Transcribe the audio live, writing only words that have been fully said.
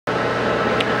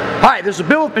Hi, this is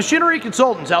Bill with Machinery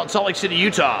Consultants out in Salt Lake City,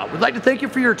 Utah. We'd like to thank you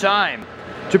for your time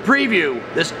to preview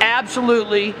this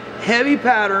absolutely heavy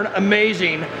pattern,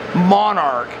 amazing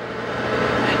Monarch.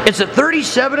 It's a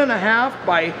 37.5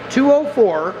 by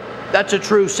 204. That's a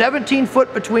true 17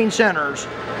 foot between centers.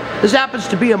 This happens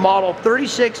to be a model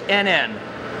 36NN.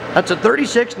 That's a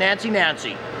 36 Nancy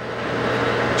Nancy.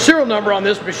 Serial number on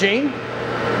this machine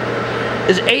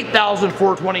is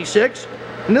 8426.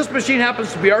 And this machine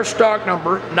happens to be our stock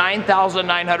number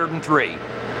 9903.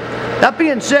 That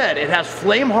being said, it has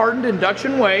flame hardened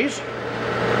induction ways,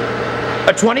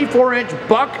 a 24-inch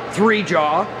buck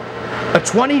 3-jaw, a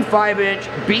 25-inch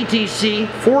BTC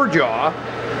 4-jaw,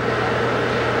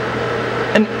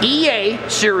 an EA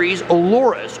series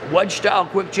Oloris wedge style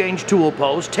quick change tool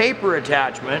post, taper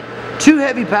attachment, 2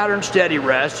 heavy pattern steady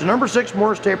rests, a number 6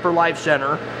 Morse taper life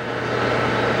center.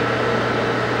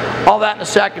 All that in a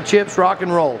sack of chips, rock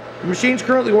and roll. The machine's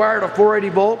currently wired at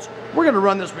 480 volts. We're going to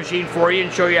run this machine for you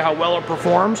and show you how well it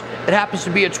performs. It happens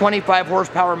to be a 25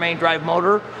 horsepower main drive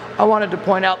motor. I wanted to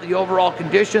point out the overall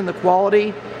condition, the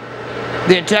quality,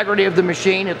 the integrity of the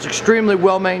machine. It's extremely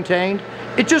well maintained.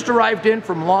 It just arrived in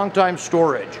from long-time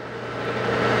storage.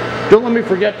 Don't let me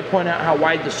forget to point out how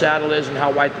wide the saddle is and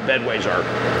how wide the bedways are.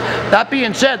 That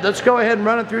being said, let's go ahead and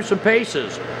run it through some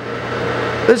paces.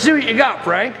 Let's see what you got,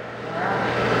 Frank.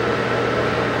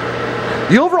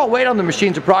 The overall weight on the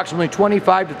machine is approximately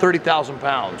 25 to 30,000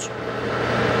 pounds.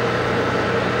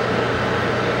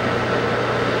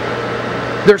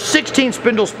 There's 16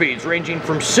 spindle speeds ranging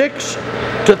from 6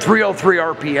 to 303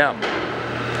 RPM.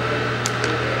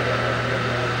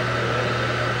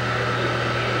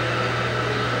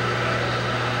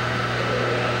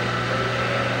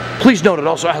 Please note it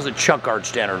also has a chuck guard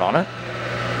standard on it.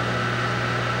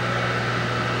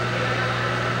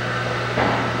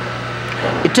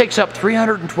 It takes up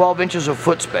 312 inches of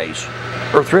foot space,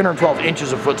 or 312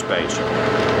 inches of foot space.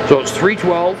 So it's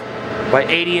 312 by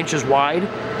 80 inches wide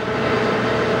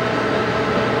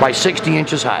by 60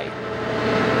 inches high.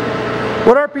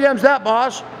 What RPM's that,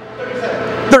 boss?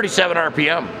 37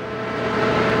 RPM.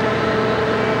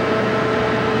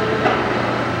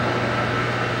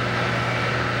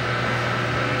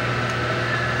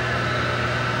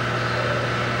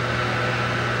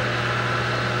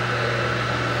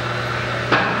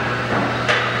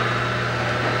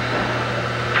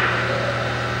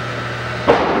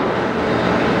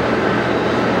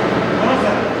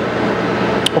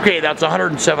 Okay, that's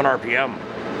 107 RPM.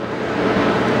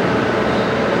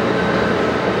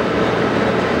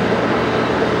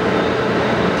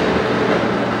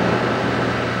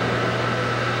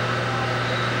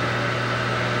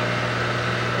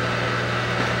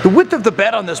 The width of the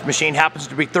bed on this machine happens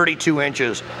to be 32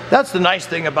 inches. That's the nice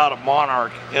thing about a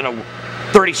Monarch in a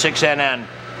 36NN.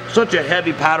 Such a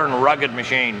heavy pattern, rugged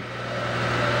machine.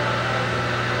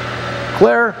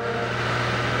 Claire?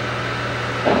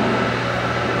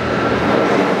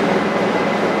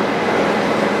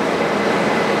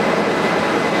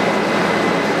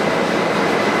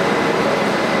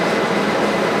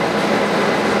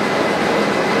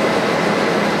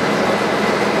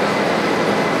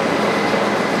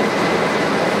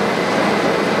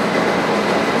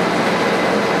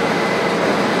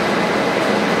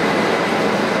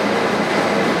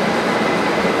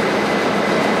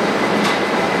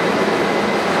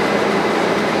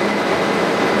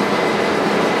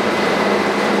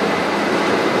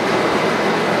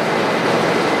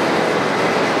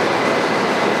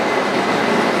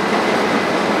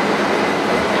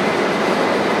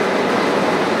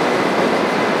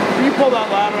 Pull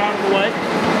that ladder out of the way.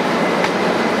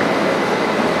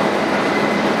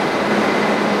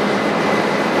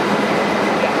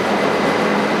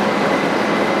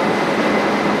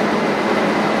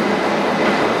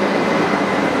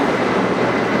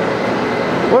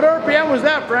 What RPM was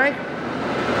that, Frank?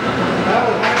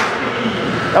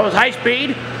 That was high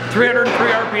speed. 303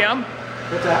 RPM.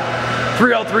 What's that?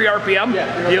 303 RPM.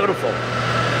 Yeah. Beautiful.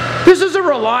 This is a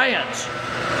Reliance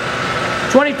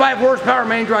 25 horsepower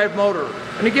main drive motor.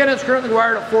 And again, it's currently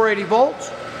wired at 480 volts.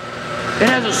 It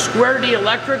has a square D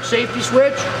electric safety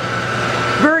switch.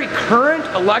 Very current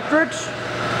electrics.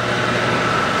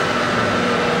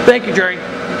 Thank you, Jerry.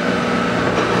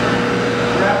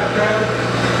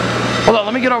 Hold on,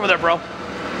 let me get over there, bro.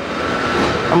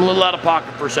 I'm a little out of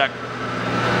pocket for a sec.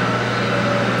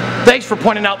 Thanks for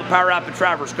pointing out the power rapid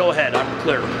traverse. Go ahead, I'm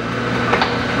clear.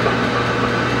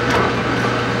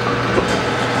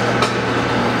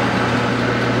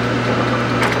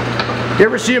 You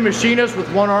ever see a machinist with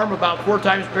one arm about 4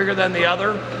 times bigger than the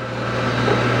other?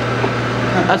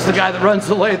 That's the guy that runs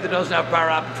the lathe that doesn't have power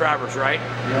rapid traverse, right?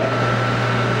 Yeah.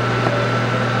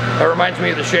 That reminds me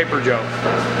of the shaper joke.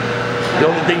 The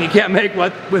only thing you can't make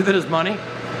with it is money.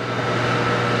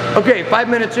 Okay, 5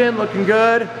 minutes in, looking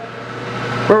good.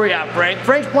 Where are we at, Frank?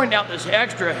 Frank's pointing out this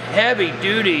extra heavy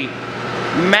duty,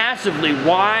 massively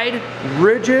wide,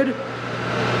 rigid,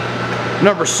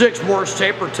 number 6 Morse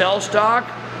taper tailstock.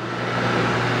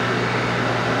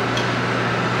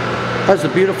 Has the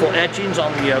beautiful etchings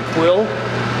on the quill.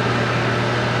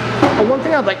 One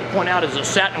thing I'd like to point out is the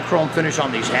satin chrome finish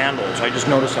on these handles. I just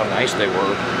noticed how nice they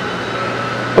were.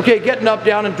 Okay, getting up,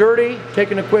 down, and dirty.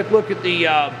 Taking a quick look at the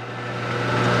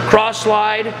cross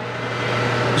slide.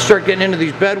 Let's start getting into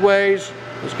these bedways.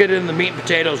 Let's get into the meat and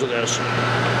potatoes of this.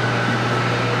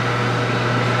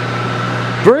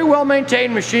 Very well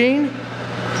maintained machine.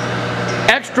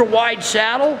 Extra wide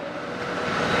saddle.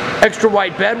 Extra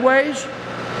wide bedways.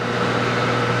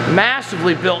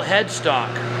 Massively built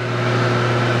headstock.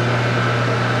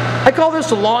 I call this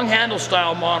a long handle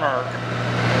style Monarch.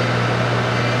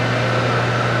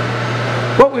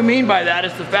 What we mean by that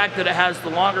is the fact that it has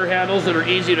the longer handles that are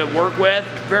easy to work with,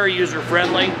 very user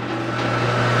friendly.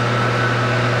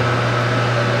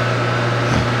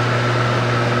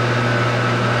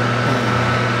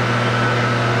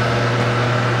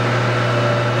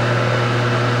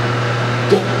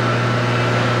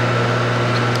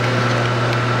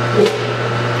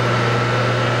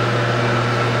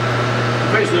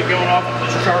 Basically going off of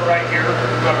this chart right here,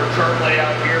 we've got our chart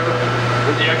layout here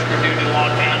with the extra duty long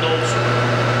handles.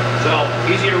 So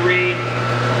easy to read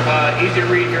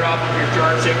here off of your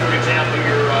chart. Say for example,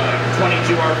 your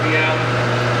 22 RPM,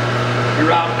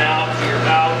 you're out and out, so you're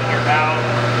out,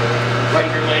 right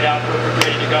here laid out, perfect,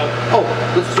 ready to go. Oh,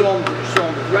 this is showing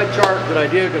the thread chart. Good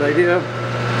idea, good idea.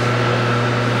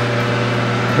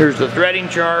 Here's the threading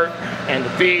chart and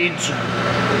the feeds.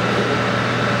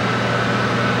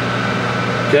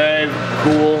 Okay,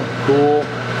 cool, cool.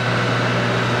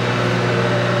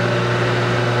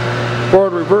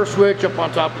 Forward reverse switch up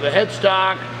on top of the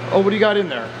headstock. Oh, what do you got in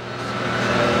there?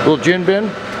 Little gin bin?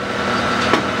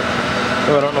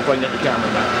 Oh, I don't know if I can get the camera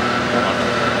back. Hold on.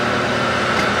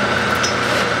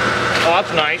 Oh,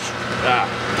 that's nice.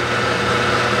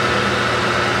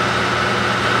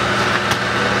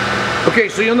 Okay,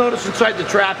 so you'll notice inside the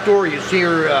trap door, you see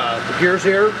your the gears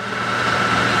here.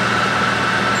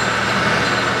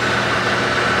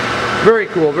 Very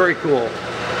cool, very cool.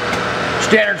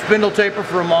 Standard spindle taper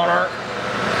for a Monarch.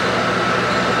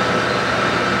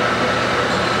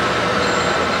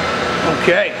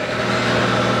 Okay.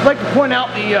 I'd like to point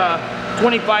out the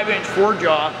 25-inch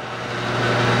forejaw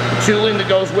tooling that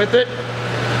goes with it.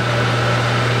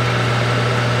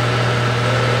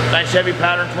 Nice heavy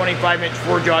pattern 25-inch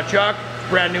forejaw chuck.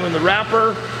 Brand new in the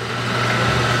wrapper.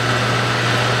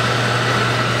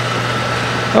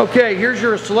 Okay, here's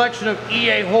your selection of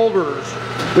EA holders.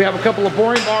 We have a couple of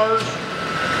boring bars.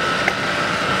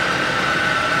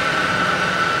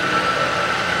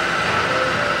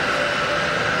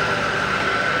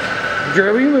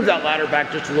 Jerry, will you move that ladder back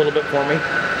just a little bit for me?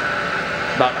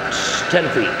 About 10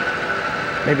 feet,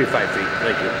 maybe 5 feet,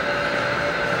 thank you.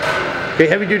 Okay,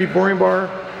 heavy duty boring bar.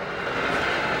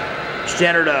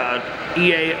 Standard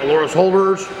EA Aloris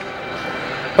holders.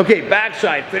 Okay,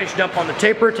 backside, finishing up on the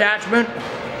taper attachment.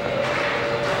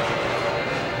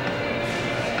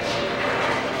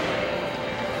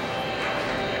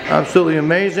 Absolutely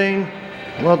amazing.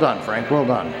 Well done, Frank, well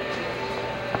done.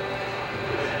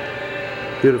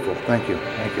 Beautiful, thank you,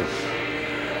 thank you.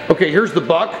 Okay, here's the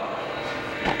buck.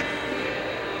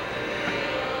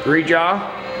 3-jaw.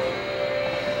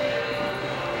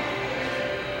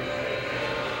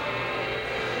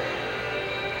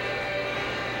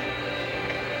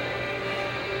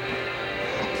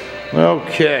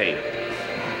 Okay.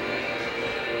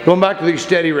 Going back to these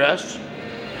steady rests.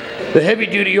 The heavy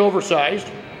duty oversized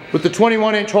with the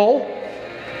 21-inch hole.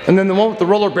 And then the one with the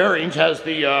roller bearings has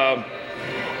the,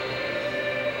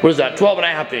 what is that,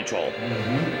 12.5-inch hole.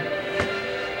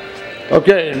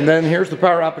 Okay, and then here's the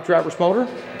power output traverse motor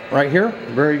right here.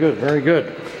 Very good, very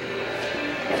good.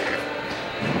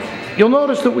 You'll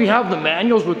notice that we have the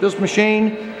manuals with this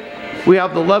machine. We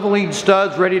have the leveling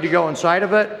studs ready to go inside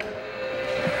of it.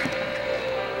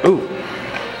 Ooh.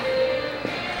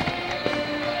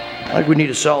 I think we need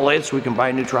to sell lathe so we can buy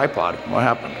a new tripod. What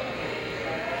happened?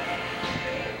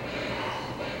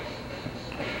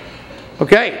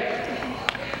 Okay.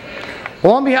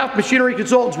 Well, on behalf of Machinery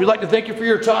Consultants, we'd like to thank you for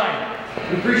your time.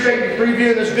 We appreciate you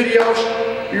previewing this video.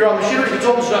 You're on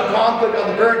machineryconsultants.com. Click on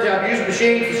the parent tab, use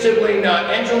machine for sibling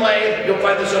engine lathe. You'll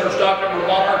find this under stock number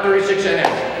Monarch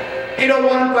 36NS.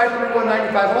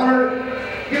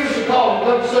 801-531-9500. Give us a call. We'd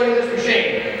love to sell you this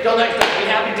machine. Until next time, be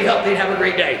happy, be healthy, and have a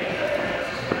great day.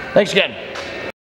 Thanks again.